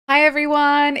Hi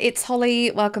everyone, it's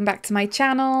Holly. Welcome back to my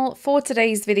channel. For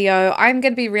today's video, I'm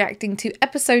going to be reacting to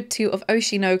episode 2 of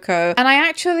Oshi no Ko, and I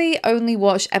actually only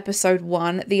watched episode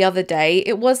 1 the other day.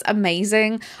 It was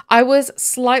amazing. I was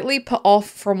slightly put off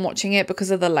from watching it because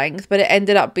of the length, but it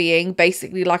ended up being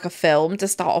basically like a film to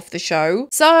start off the show.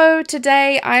 So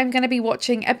today I'm going to be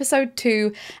watching episode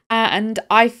 2, and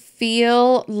I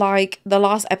feel like the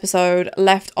last episode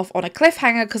left off on a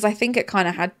cliffhanger because I think it kind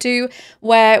of had to,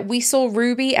 where we saw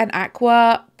Ruby and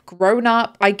Aqua grown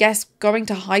up, I guess going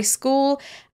to high school,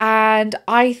 and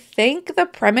I think the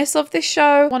premise of this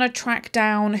show want to track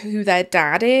down who their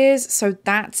dad is, so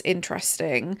that's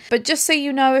interesting. But just so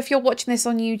you know, if you're watching this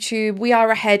on YouTube, we are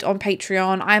ahead on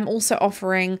Patreon. I'm also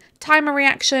offering timer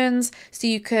reactions, so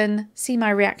you can see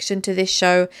my reaction to this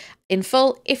show in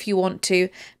full if you want to.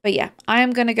 But yeah, I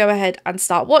am going to go ahead and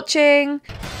start watching.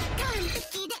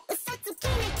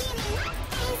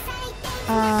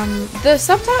 The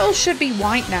subtitles should be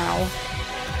white now.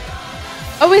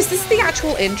 Oh, is this the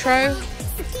actual intro?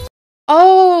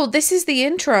 Oh, this is the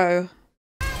intro.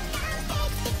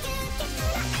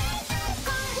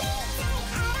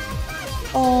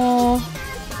 Oh.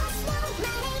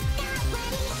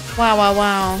 Wow, wow,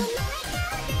 wow.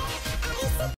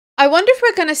 I wonder if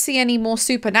we're going to see any more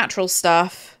supernatural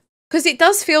stuff, because it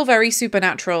does feel very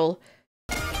supernatural.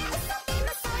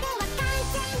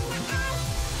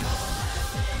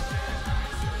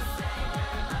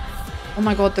 Oh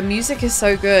my god, the music is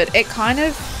so good. It kind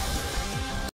of,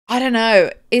 I don't know,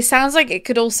 it sounds like it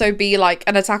could also be like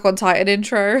an Attack on Titan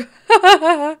intro.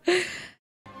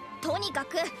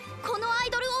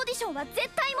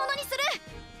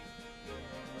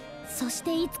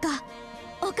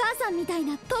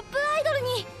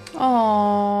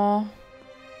 Aww.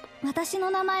 私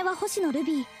の名前は星野ル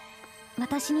ビー。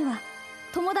私には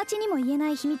友達にも言えな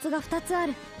い秘密が2つあ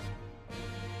る。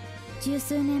十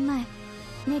数年前、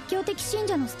熱狂的信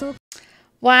者のストーク。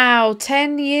Wow,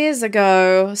 10 years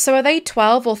ago. So are they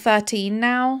 12 or 13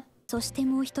 now? そして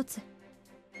もう一つ。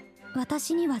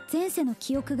私には前世の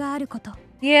記憶があること。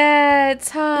Yeah,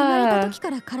 it's 生まれた her. 時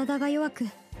から体が弱く、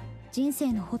人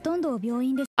生のほとんどを病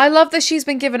院で。I love that she's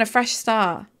been given a fresh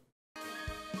start.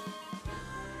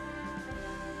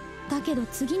 だけど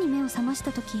次に目を覚まし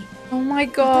た時。Oh my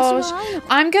gosh.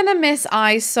 I'm gonna miss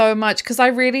Ai so much because I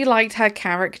really liked her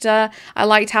character. I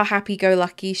liked how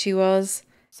happy-go-lucky she was.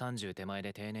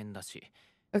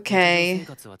 Okay.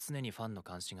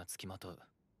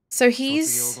 So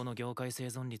he's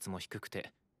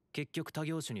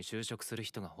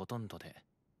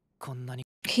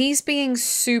being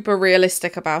super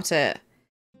realistic about it.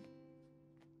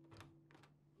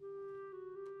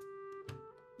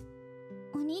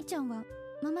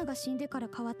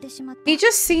 He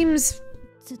just seems,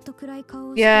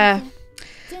 yeah,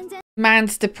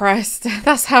 man's depressed.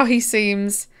 That's how he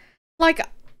seems. Like,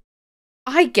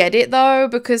 I get it though,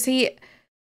 because he,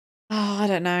 oh, I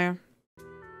don't know.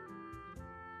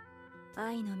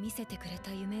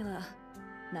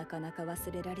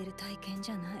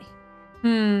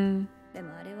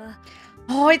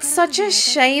 Oh, it's such a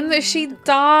shame that she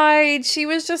died. She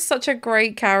was just such a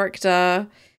great character.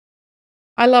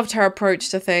 I loved her approach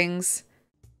to things.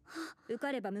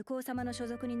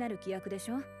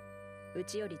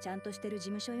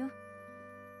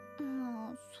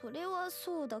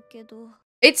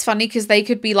 It's funny because they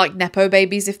could be like Nepo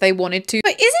babies if they wanted to.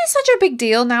 But is it such a big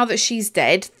deal now that she's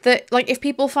dead that, like, if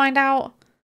people find out?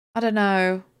 I don't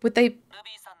know. Would they?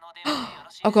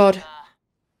 Oh god.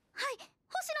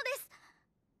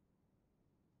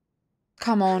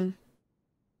 Come on.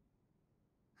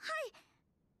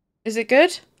 Is it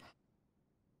good?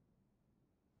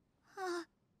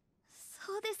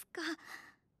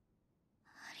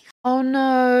 Oh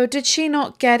no, did she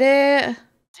not get it?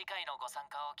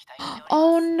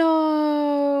 Oh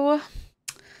no.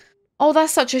 Oh,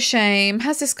 that's such a shame.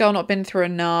 Has this girl not been through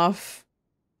enough?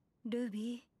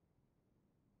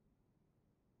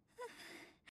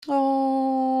 Oh.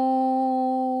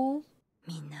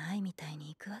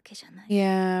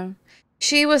 Yeah.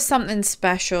 She was something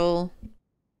special.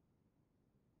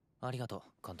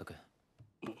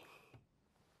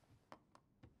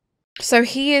 So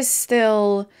he is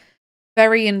still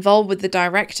very involved with the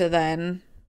director then.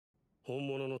 Oh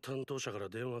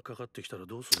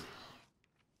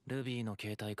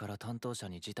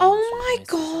my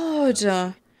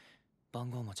god!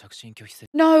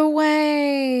 No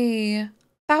way!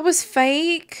 That was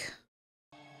fake?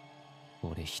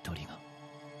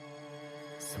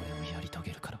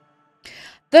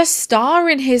 The star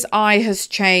in his eye has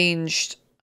changed.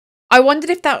 I wondered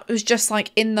if that was just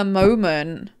like in the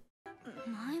moment.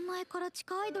 地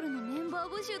下アイドルのメンバー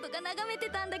募集とか眺めて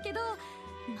たんだけど、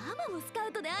ママもスカ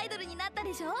ウトでアイドルになった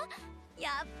でしょ。や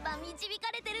っぱ導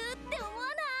かれてるって思わ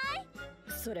な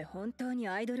い？それ本当に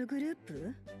アイドルグルー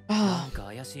プ？Oh.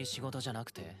 怪しい仕事じゃな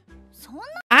くて。そんな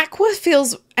Aqua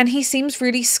feels, and he seems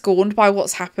really scorned by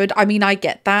what's happened. I mean, I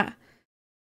get that.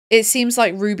 It seems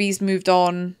like Ruby's moved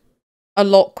on a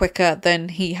lot quicker than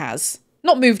he has.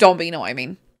 Not moved on, but you know what I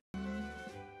mean.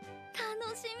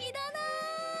 楽しみだな。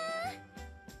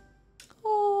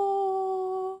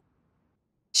 Oh,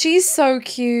 she's so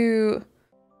cute.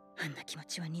 あんな気持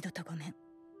ちは二度とごめん。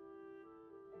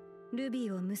ルビ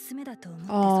ーを娘だと思って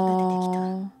育ててきた。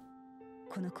 Oh.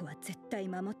 この子は絶対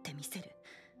守ってみせる。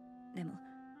でも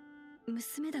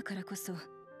娘だからこそ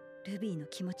ルビーの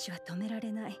気持ちは止めら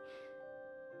れない。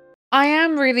 I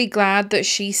am really glad that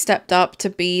she stepped up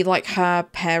to be like her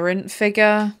parent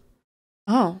figure.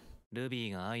 Oh. ルビ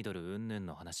ーがアイドル云々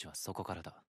の話はそこから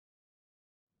だ。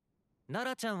ナ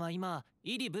ラちゃんは今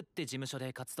イリブって事務所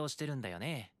で活動してるんだよ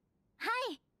ね。は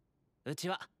い。うち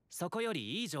はそこよ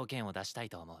りいい条件を出したい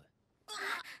と思う。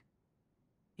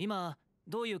今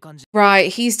どういう感じ？ Right,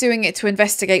 he's doing it to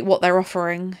investigate what they're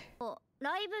offering.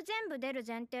 ライブ全部出る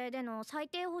前提での最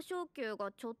低保証給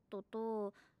がちょっと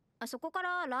と、そこか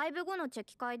らライブ後のチェ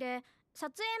キ会で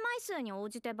撮影枚数に応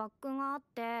じてバックがあっ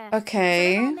て、そ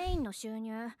れが Okay. メインの収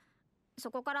入。そ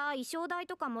こから衣装代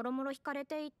とかもろもろ引かれ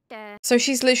ていって。 So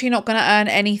she's literally not gonna earn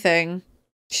anything.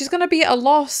 She's gonna be at a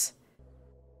loss.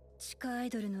 地下アイ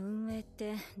ドルの運営っ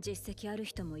て実績ある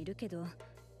人もいるけど、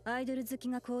アイドル好き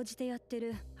が高じてやって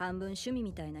る半分趣味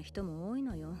みたいな人も多い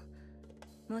のよ。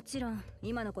もちろん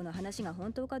今の子の話が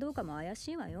本当かどうかも怪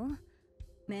しいわよ。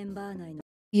メンバー内の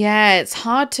Yeah, it's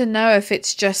hard to know if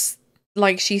it's just,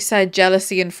 like she said,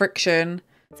 jealousy and friction.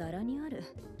 ザラにある。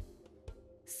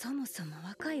そもそも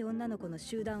若い女の子の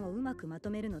集団をうまくまと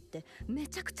めるのってめ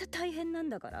ちゃくちゃ大変なん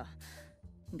だから。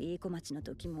ビーコ町の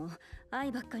時も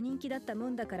愛ばっか人気だったも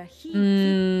んだからヒーヒ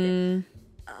ーって。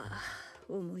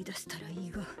思い出したらい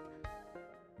いが。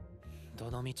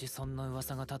どのみちそんな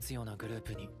噂が立つようなグルー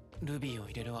プにルビーを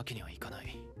入れるわけにはいかな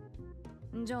い。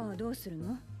じゃあどうする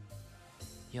の？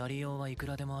やりようはいく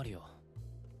らでもあるよ。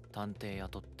探偵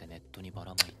雇ってネットにば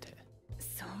らまいて。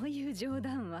そういう冗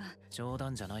談は。冗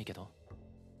談じゃないけど。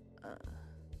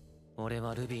俺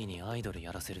はルビーにアイドル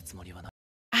やらせるつもりはない。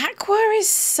Aqua is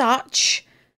such...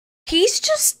 He's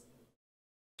just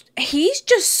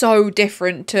so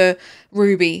different to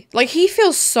Ruby. Like, he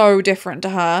feels so different to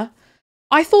her.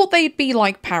 I thought they'd be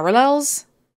like parallels.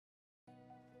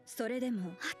 それで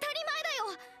も当たり前だよ。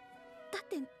だっ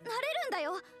てなれるんだ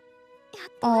よ。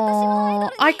 Oh,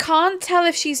 I can't tell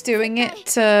if she's doing it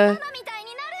to...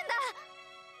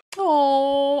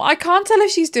 Oh, I can't tell if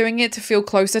she's doing it to feel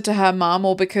closer to her mum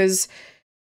or because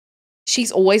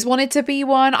she's always wanted to be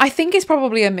one. I think it's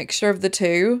probably a mixture of the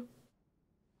two.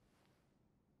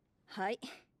 はい。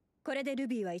これでル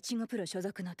ビーはイチゴプロ所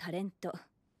属のタレント。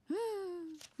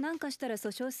なんかしたら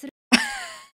訴訟する。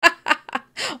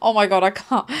 Oh my god,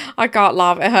 I can't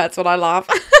laugh. It hurts when I laugh.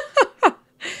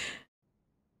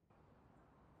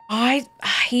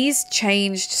 He's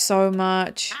changed so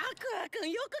much.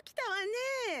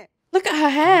 Look at her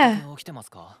hair. 起きてます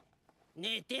か？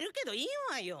寝てるけどいい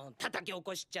わよ。叩き起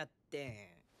こしちゃっ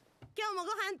て。今日もご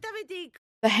飯食べていく。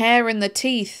 The hair and the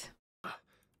teeth.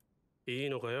 いい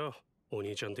のかよ、お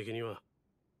兄ちゃん的には。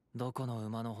どこの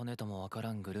馬の骨ともわか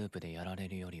らんグループでやられ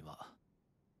るよりは、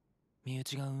身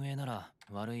内が運営なら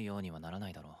悪いようにはならな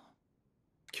いだろう。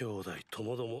兄弟と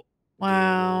もども。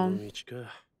Wow.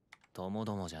 とも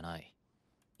どもじゃない。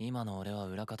今の俺は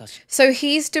裏方し。 So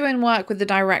he's doing work with the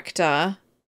director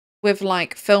with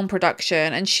like film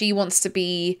production and she wants to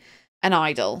be an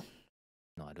idol.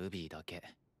 ルビーだけ。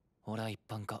俺は一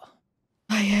般か。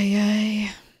Ay.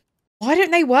 Why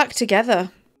don't they work together?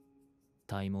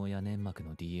 体毛や粘膜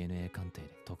の DNA 鑑定で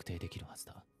特定できるはず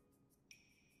だ。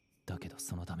だけど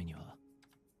そのためには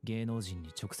芸能人に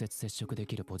直接接触で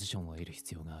きるポジションを得る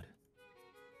必要がある。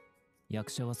役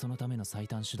者はそのための最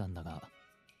短手段だが、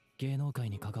芸能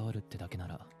界に関わるってだけな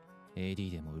ら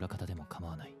AD でも裏方でも構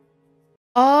わない。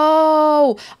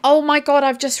Oh my god,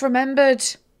 I've just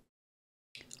remembered.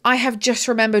 I have just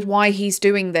remembered why he's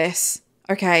doing this.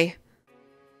 Okay.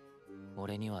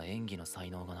 俺には演技の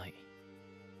才能がない。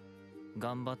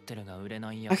頑張ってるが売れ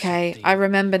ない役者。 Okay, I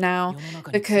remember now.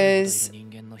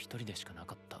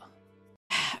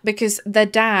 Because their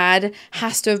dad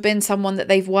has to have been someone that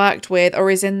they've worked with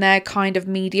or is in their kind of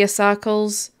media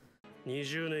circles.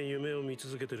 20年夢を見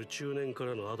続けてる中年か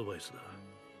らのアドバイスだ。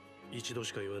一度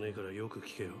しか言わねえからよく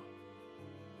聞けよ。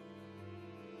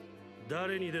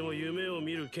誰にでも夢を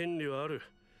見る権利はある。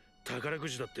宝く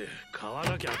じだって買わ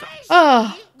なきゃあた。Oh.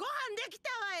 ご飯で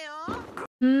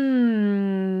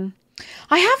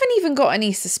I haven't even got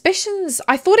any suspicions.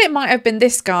 I thought it might have been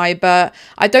this guy, but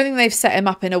I don't think they've set him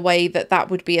up in a way that that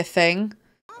would be a thing.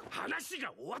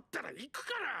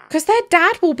 Because their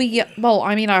dad will be, well,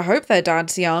 I mean, I hope their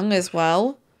dad's young as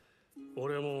well.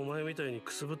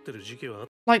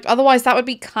 Like, otherwise that would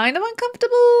be kind of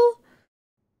uncomfortable.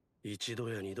 一度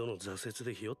や二度の挫折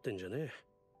でひよってんじゃねえ。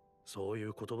そうい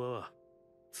う言葉は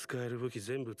使える武器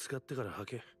全部使ってから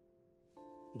吐け。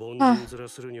凡人面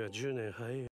するには10年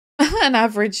早い。An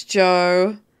average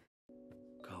Joe.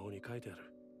 顔に書いてある。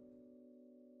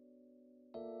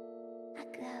ア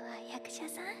クアは役者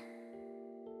さん。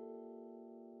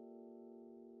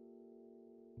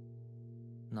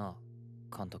な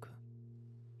あ、監督。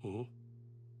ん？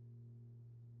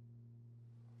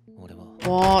俺は。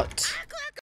What?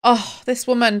 Oh, this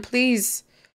woman, please.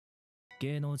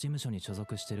 芸能事務所に所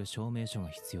属している証明書が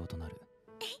必要となる。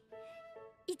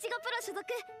いちごプロ所属、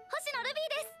星野ルビー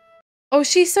です。Oh,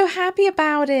 she's so happy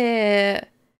about it.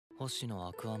 星野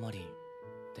アクアマリン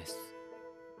です。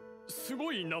す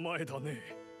ごい名前だね。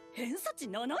偏差値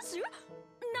 70？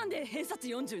 なんで偏差値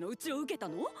40のうちを受けた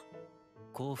の？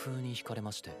校風に惹かれ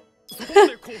まして。そこま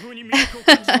で校風に魅力を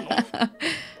感じたの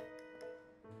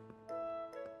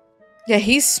？Yeah,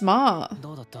 he's smart.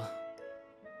 どうだった？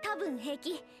多分平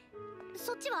気。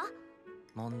そっちは？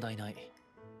問題ない。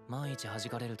万一弾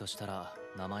かれるとしたら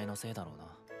名前のせいだろうな。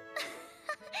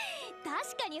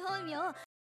確かに本名。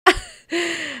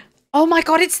Oh my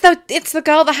god, it's the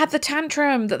girl that had the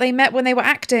tantrum that they met when they were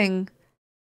acting.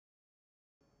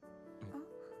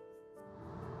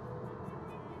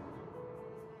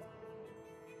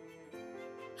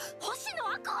 星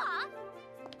野アクア？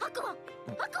アクア？ア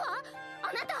クア？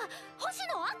あなた星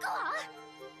野アクア？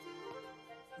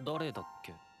誰だっ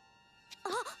け？あ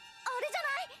れじゃな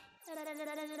い？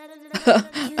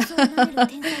急須を舐める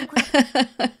天才子役。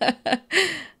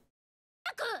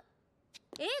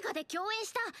映画で共演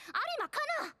した有馬か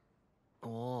な。お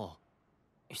お、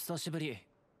久しぶり。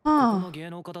こ Oh. この芸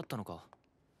能家だったのか。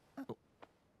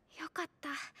よかった。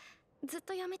ずっ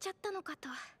とやめちゃったのかと。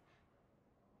や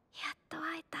っと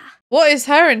会えた。What is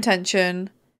her intention?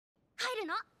 入る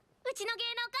の？うちの芸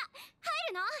能家入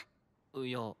るの？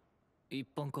いや、一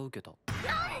般化受けた。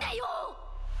なんだよ。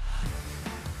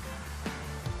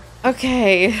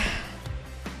Okay.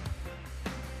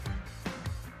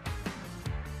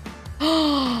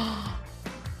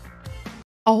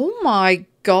 Oh my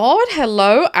god,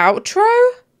 hello, outro?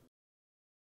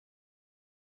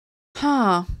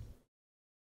 Huh.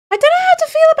 I don't know how to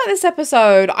feel about this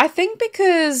episode. I think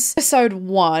because episode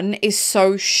 1 is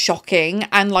so shocking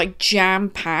and like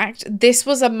jam-packed, this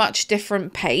was a much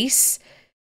different pace.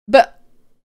 But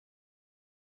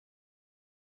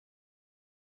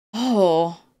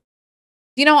oh,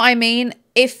 you know what I mean?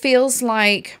 It feels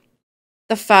like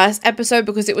the first episode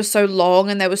because it was so long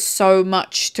and there was so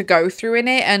much to go through in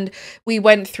it, and we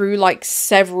went through like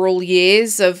several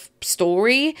years of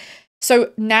story.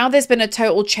 So now there's been a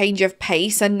total change of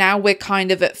pace, and now we're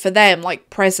kind of at, for them, like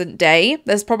present day.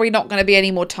 There's probably not going to be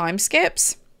any more time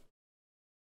skips.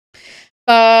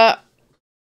 But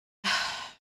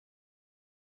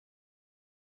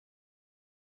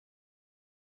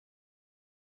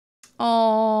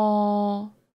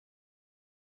oh.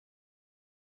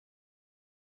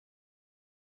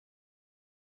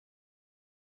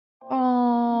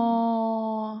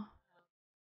 Oh.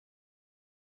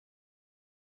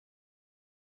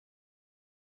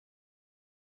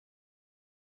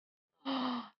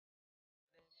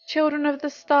 Children of the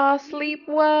Star, sleep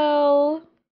well.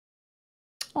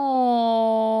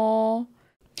 Oh.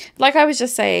 Like I was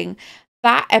just saying,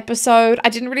 that episode, I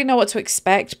didn't really know what to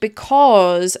expect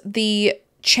because the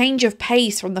change of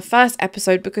pace from the first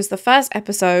episode, because the first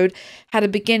episode had a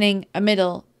beginning, a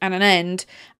middle, and an end,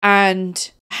 and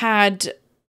had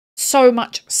so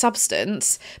much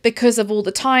substance because of all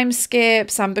the time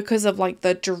skips and because of like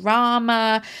the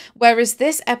drama, whereas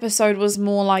this episode was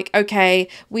more like, okay,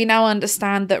 we now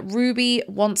understand that Ruby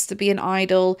wants to be an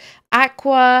idol,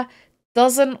 Aqua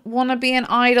doesn't want to be an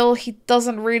idol, he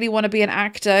doesn't really want to be an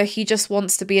actor, he just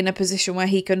wants to be in a position where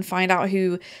he can find out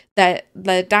who their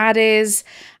dad is.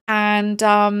 And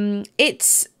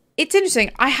it's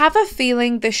interesting. I have a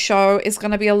feeling this show is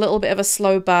going to be a little bit of a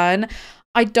slow burn.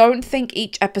 I don't think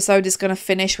each episode is going to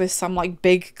finish with some like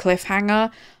big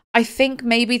cliffhanger. I think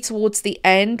maybe towards the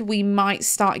end we might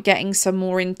start getting some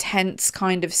more intense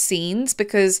kind of scenes,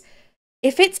 because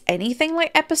if it's anything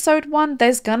like episode 1,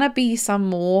 there's gonna be some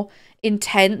more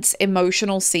intense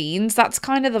emotional scenes. That's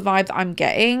kind of the vibe that I'm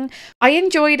getting. I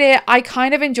enjoyed it. I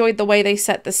kind of enjoyed the way they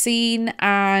set the scene,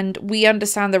 and we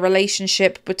understand the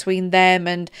relationship between them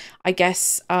and I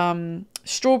guess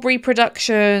strawberry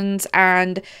productions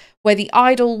and where the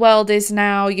idol world is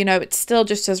now, you know, it's still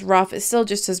just as rough, it's still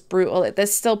just as brutal,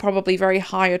 there's still probably very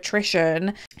high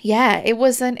attrition. Yeah, it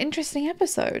was an interesting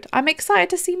episode. I'm excited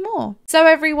to see more. So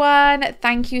everyone,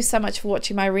 thank you so much for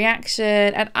watching my reaction,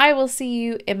 and I will see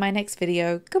you in my next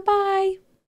video. Goodbye!